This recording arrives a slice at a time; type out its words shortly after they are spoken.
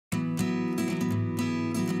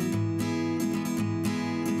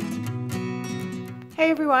Hey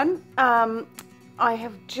everyone, I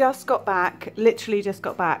have just got back, literally just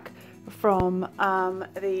got back from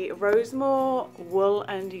the Rosemoor Wool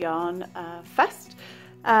and Yarn Fest,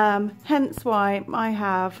 hence why I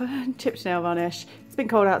have chipped nail varnish. It's been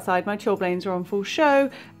cold outside, my chilblains are on full show,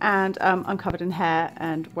 and I'm covered in hair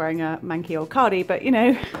and wearing a manky old cardi, but you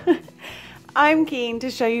know, I'm keen to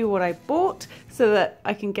show you what I bought so that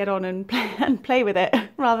I can get on and play with it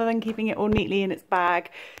rather than keeping it all neatly in its bag.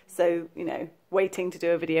 So, you know, waiting to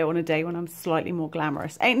do a video on a day when I'm slightly more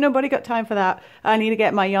glamorous. Ain't nobody got time for that. I need to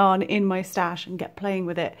get my yarn in my stash and get playing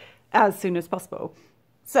with it as soon as possible.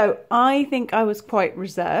 So I think I was quite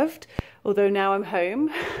reserved, although now I'm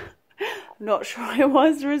home. I'm not sure I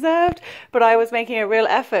was reserved, but I was making a real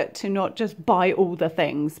effort to not just buy all the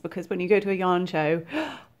things, because when you go to a yarn show,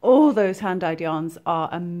 all those hand-dyed yarns are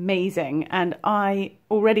amazing, and I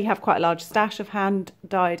already have quite a large stash of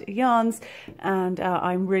hand-dyed yarns, and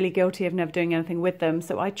I'm really guilty of never doing anything with them,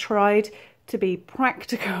 so I tried to be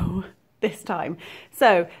practical this time.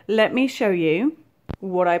 So let me show you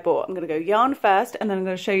what I bought. I'm going to go yarn first, and then I'm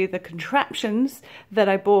going to show you the contraptions that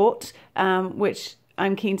I bought, which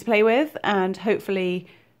I'm keen to play with, and hopefully,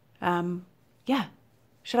 yeah,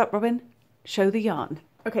 shut up Robin, show the yarn.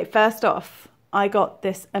 Okay, first off, I got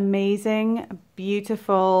this amazing,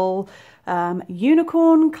 beautiful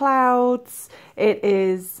unicorn clouds. It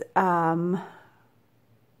is, oh,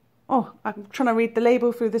 I'm trying to read the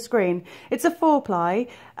label through the screen. It's a 4-ply.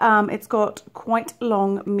 It's got quite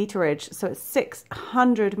long meterage, so it's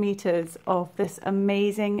 600 meters of this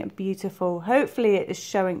amazing, beautiful, hopefully it is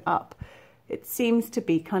showing up. It seems to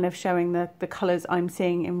be kind of showing the colors I'm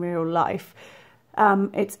seeing in real life.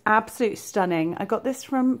 It's absolutely stunning. I got this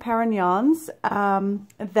from Perrin Yarns.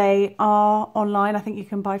 They are online. I think you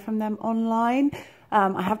can buy from them online.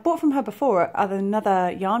 I have bought from her before at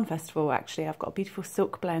another yarn festival, actually. I've got a beautiful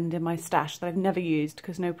silk blend in my stash that I've never used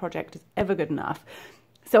because no project is ever good enough.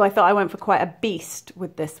 So I thought I went for quite a beast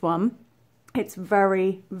with this one. It's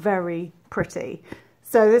very, very pretty.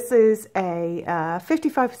 So this is a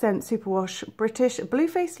 55% superwash British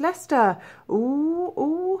Blueface Leicester. Ooh,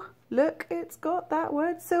 ooh. Look, it's got that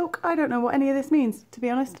word silk. I don't know what any of this means, to be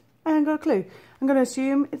honest. I haven't got a clue. I'm going to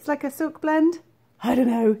assume it's like a silk blend. I don't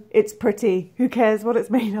know. It's pretty. Who cares what it's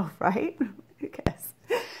made of, right? Who cares?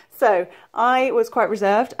 So I was quite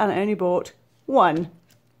reserved and I only bought one.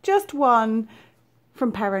 Just one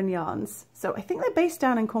from Perrin Yarns. So I think they're based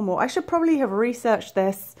down in Cornwall. I should probably have researched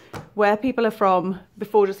this, where people are from,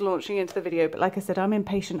 before just launching into the video. But like I said, I'm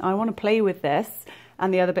impatient. I want to play with this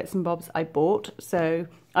and the other bits and bobs I bought. So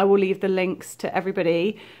I will leave the links to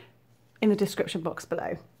everybody in the description box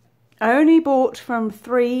below. I only bought from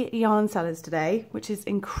 3 yarn sellers today, which is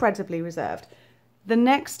incredibly reserved. The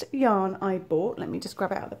next yarn I bought, let me just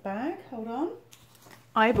grab it out of the bag, hold on.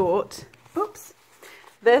 I bought, oops,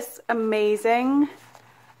 this amazing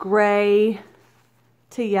grey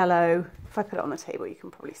to yellow. If I put it on the table, you can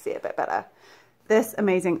probably see it a bit better. This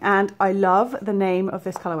amazing, and I love the name of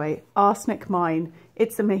this colourway, Arsenic Mine.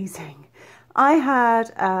 It's amazing. I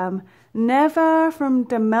had Never from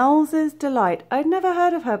Demel's Delight. I'd never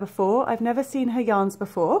heard of her before. I've never seen her yarns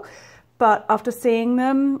before, but after seeing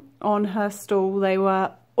them on her stall, they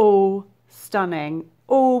were all stunning,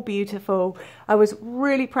 all beautiful. I was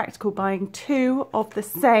really practical buying 2 of the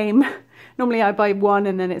same. Normally I buy 1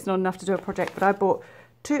 and then it's not enough to do a project, but I bought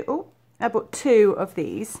 2. Oh, I bought 2 of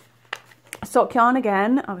these. Sock yarn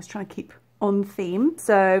again. I was trying to keep on theme.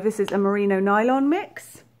 So this is a merino nylon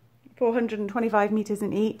mix, 425 meters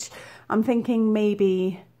in each. I'm thinking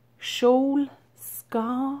maybe shawl,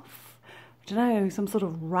 scarf, I don't know, some sort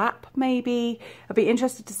of wrap maybe. I'd be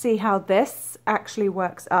interested to see how this actually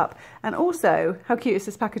works up. And also, how cute is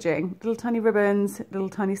this packaging? Little tiny ribbons, little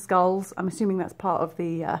tiny skulls. I'm assuming that's part of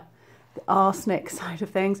the arsenic side of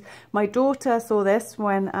things. My daughter saw this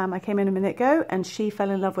when I came in a minute ago and she fell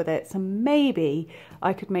in love with it. So maybe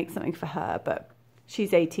I could make something for her, but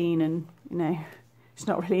she's 18 and, you know, she's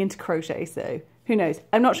not really into crochet, so who knows.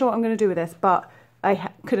 I'm not sure what I'm going to do with this, but I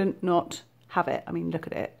couldn't not have it. I mean, look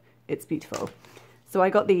at it. It's beautiful. So I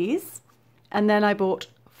got these, and then I bought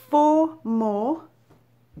 4 more,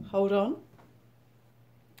 hold on,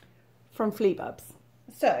 from Fleabubs.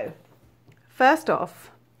 So, first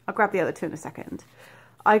off, I'll grab the other 2 in a second.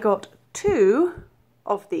 I got 2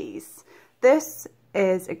 of these. This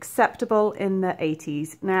is acceptable in the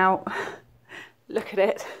 80s. Now, look at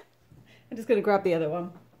it. I'm just going to grab the other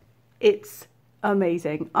one. It's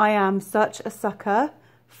amazing. I am such a sucker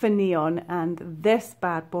for neon, and this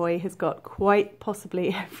bad boy has got quite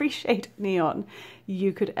possibly every shade of neon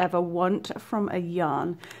you could ever want from a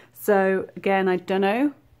yarn. So again, I don't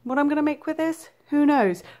know what I'm going to make with this. Who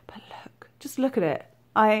knows? But look, just look at it.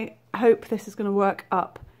 I hope this is going to work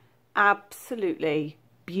up absolutely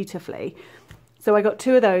beautifully. So I got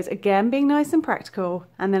 2 of those, again being nice and practical,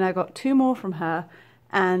 and then I got 2 more from her,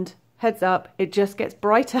 and heads up, it just gets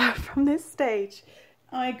brighter from this stage.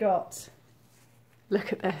 I got,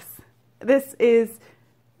 look at this. This is,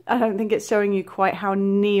 I don't think it's showing you quite how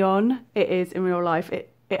neon it is in real life.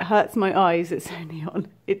 It hurts my eyes, it's so neon.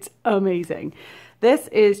 It's amazing. This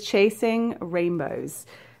is Chasing Rainbows,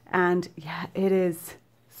 and yeah, it is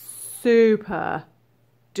super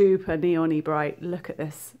duper neon-y bright. Look at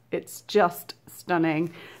this, it's just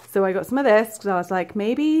stunning. So I got some of this because I was like,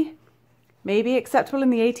 maybe Acceptable in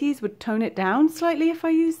the 80s would tone it down slightly if I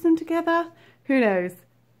used them together, who knows.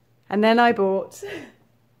 And then I bought,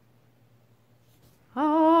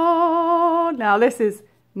 oh, now this is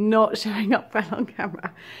not showing up well on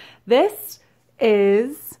camera. This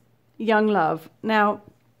is Young Love. Now,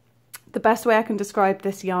 the best way I can describe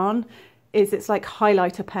this yarn is it's like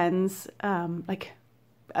highlighter pens, like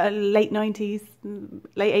late 90s,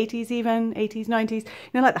 late 80s even, 80s, 90s, you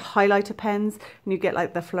know, like the highlighter pens, and you get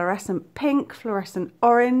like the fluorescent pink, fluorescent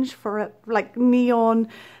orange for like neon.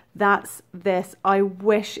 That's this. I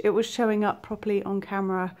wish it was showing up properly on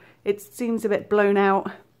camera. It seems a bit blown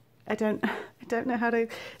out. I don't know how to,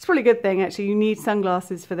 it's probably a good thing actually, you need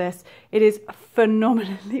sunglasses for this. It is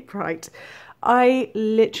phenomenally bright. I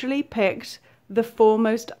literally picked the 4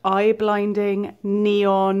 most eye-blinding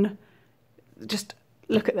neon, just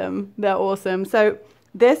look at them, they're awesome. So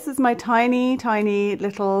this is my tiny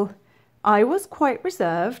little, I was quite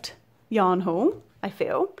reserved yarn haul, I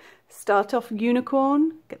feel. Start off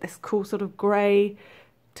unicorn, get this cool sort of grey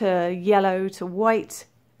to yellow to white,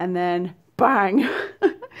 and then bang,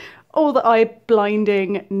 all the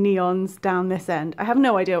eye-blinding neons down this end. I have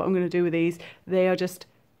no idea what I'm going to do with these. They are just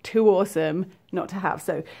too awesome not to have.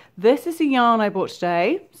 So this is a yarn I bought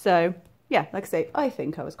today. So yeah, like I say, I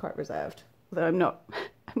think I was quite reserved, although I'm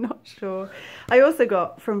not sure. I also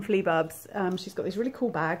got from Flea Bubs, she's got these really cool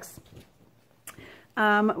bags,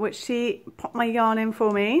 which she popped my yarn in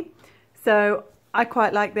for me. So I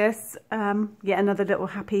quite like this. Yet another little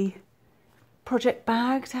happy project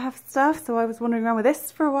bag to have stuff. So I was wandering around with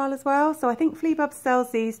this for a while as well. So I think Flea Bubs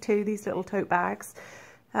sells these too, these little tote bags.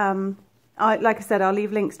 Like I said, I'll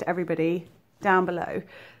leave links to everybody down below.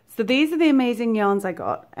 So these are the amazing yarns I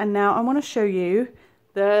got. And now I want to show you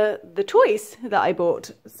the toys that I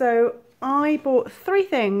bought. So I bought 3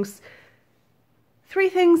 things. 3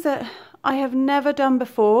 things that I have never done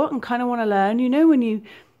before and kind of want to learn. You know when you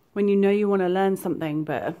know you want to learn something,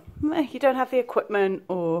 but you don't have the equipment,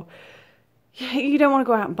 or you don't want to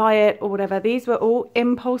go out and buy it or whatever. These were all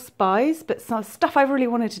impulse buys, but some stuff I really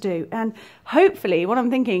wanted to do. And hopefully what I'm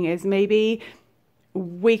thinking is maybe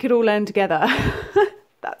we could all learn together.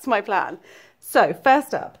 That's my plan. So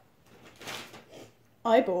first up,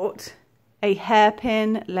 I bought a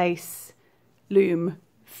hairpin lace loom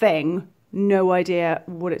thing. No idea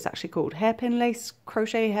what it's actually called. Hairpin lace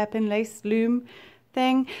crochet, hairpin lace loom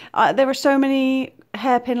thing. There are so many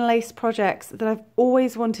hairpin lace projects that I've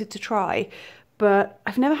always wanted to try, but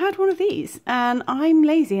I've never had one of these, and I'm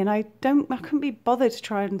lazy and I couldn't be bothered to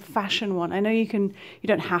try and fashion one. I know you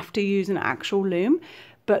don't have to use an actual loom,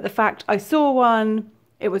 but the fact I saw one,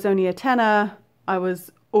 it was only a tenner, I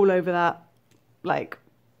was all over that. Like,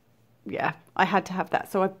 yeah, I had to have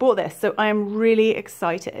that. So I bought this. So I am really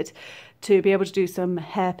excited to be able to do some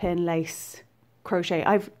hairpin lace crochet.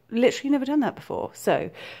 I've literally never done that before. So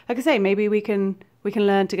like I say, maybe we can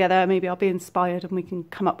learn together. Maybe I'll be inspired and we can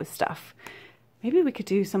come up with stuff. Maybe we could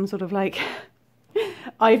do some sort of like,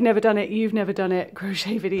 I've never done it, you've never done it,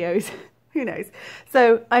 crochet videos. Who knows?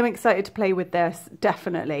 So I'm excited to play with this,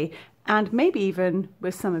 definitely. And maybe even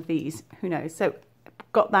with some of these, who knows? So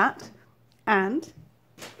got that. And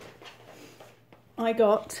I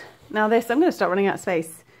got, now this, I'm going to start running out of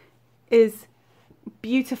space, is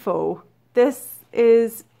beautiful. This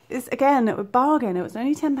is again a bargain. It was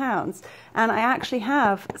only £10, and I actually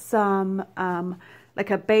have some like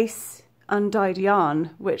a base undyed yarn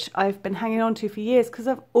which I've been hanging on to for years because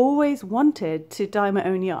I've always wanted to dye my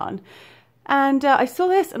own yarn. And I saw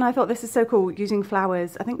this and I thought, this is so cool, using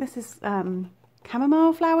flowers. I think this is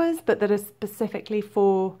chamomile flowers, but that are specifically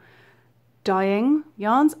for dyeing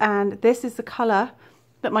yarns, and this is the colour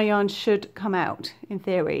that my yarn should come out, in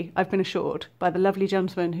theory. I've been assured by the lovely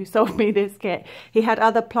gentleman who sold me this kit. He had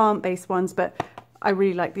other plant-based ones, but I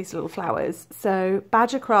really like these little flowers. So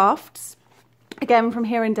Badger Crafts, again from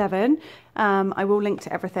here in Devon. I will link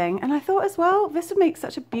to everything. And I thought as well, this would make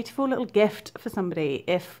such a beautiful little gift for somebody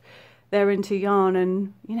if they're into yarn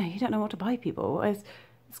and, you know, you don't know what to buy people. It's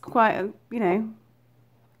quite, you know,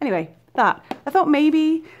 anyway, that. I thought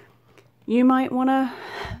maybe you might want to,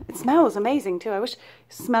 it smells amazing too. I wish,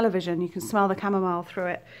 smell-o-vision, you can smell the chamomile through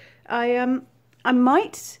it. I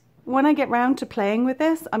might, when I get round to playing with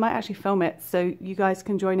this, I might actually film it so you guys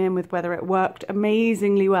can join in with whether it worked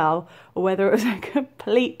amazingly well or whether it was a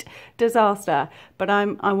complete disaster. But I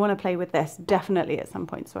want to play with this definitely at some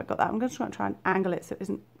point. So I got that. I'm going to try and angle it so it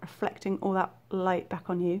isn't reflecting all that light back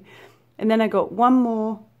on you. And then I got one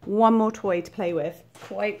more toy to play with,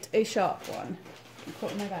 quite a sharp one. I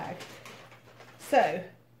put it in my bag. So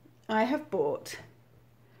I have bought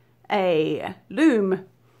a loom.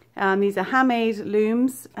 These are handmade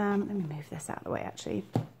looms. Let me move this out of the way actually.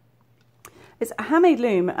 It's a handmade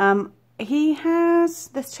loom.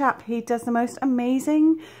 This chap, he does the most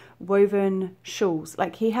amazing woven shawls.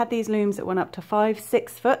 Like, he had these looms that went up to 5-6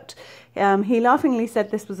 foot. He laughingly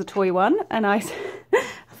said this was a toy one, and I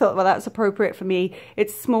thought, well, that's appropriate for me.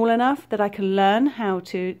 It's small enough that I can learn how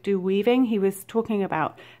to do weaving. He was talking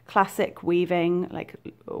about classic weaving, like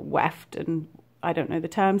weft, and I don't know the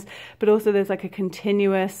terms, but also there's like a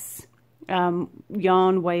continuous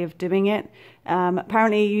yarn way of doing it.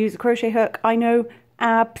 Apparently you use a crochet hook. I know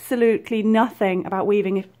absolutely nothing about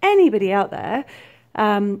weaving. If anybody out there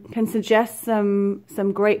can suggest some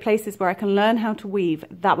great places where I can learn how to weave,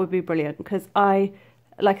 that would be brilliant, because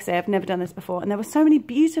like I say, I've never done this before, and there were so many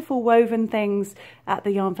beautiful woven things at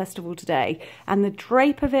the yarn festival today, and the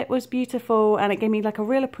drape of it was beautiful, and it gave me like a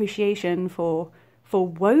real appreciation for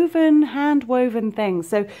woven, hand woven things.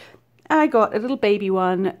 So I got a little baby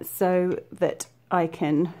one so that I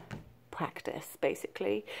can practice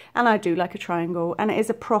basically, and I do like a triangle, and it is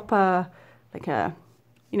a proper, like a,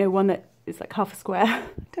 you know, one that is like half a square. I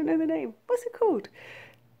don't know the name. What's it called?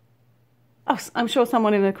 Oh, I'm sure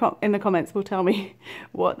someone in the comments will tell me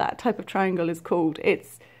what that type of triangle is called.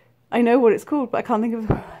 I know what it's called, but I can't think of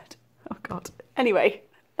the word. Oh God. Anyway,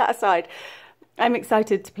 that aside, I'm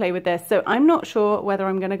excited to play with this. So I'm not sure whether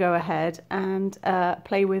I'm going to go ahead and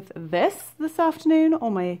play with this afternoon, or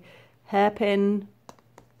my hairpin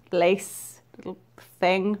lace little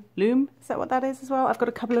thing loom. Is that what that is as well? I've got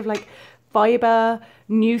a couple of like fiber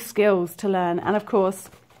new skills to learn, and of course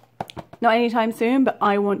not anytime soon, but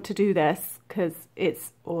I want to do this because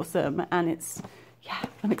it's awesome, and yeah,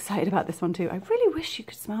 I'm excited about this one too. I really wish you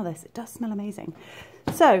could smell this. It does smell amazing.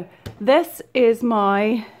 So this is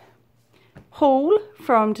my haul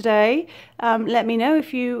from today. Let me know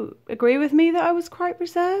if you agree with me that I was quite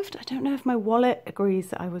reserved. I don't know if my wallet agrees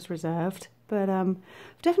that I was reserved, but I've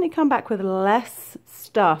definitely come back with less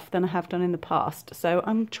stuff than I have done in the past, so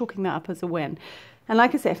I'm chalking that up as a win. And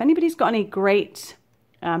like I say, if anybody's got any great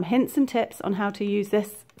hints and tips on how to use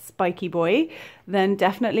this spiky boy, then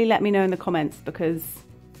definitely let me know in the comments, because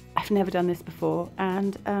I've never done this before,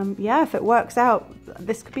 and yeah, if it works out,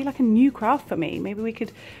 this could be like a new craft for me. Maybe we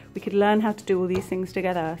could learn how to do all these things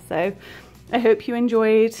together. So I hope you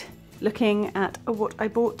enjoyed looking at what I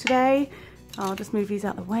bought today. I'll just move these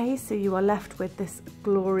out of the way so you are left with this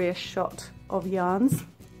glorious shot of yarns.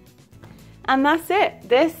 And that's it.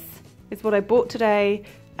 This is what I bought today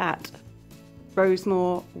at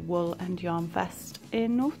Rosemoor Wool and Yarn Fest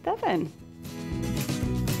in North Devon.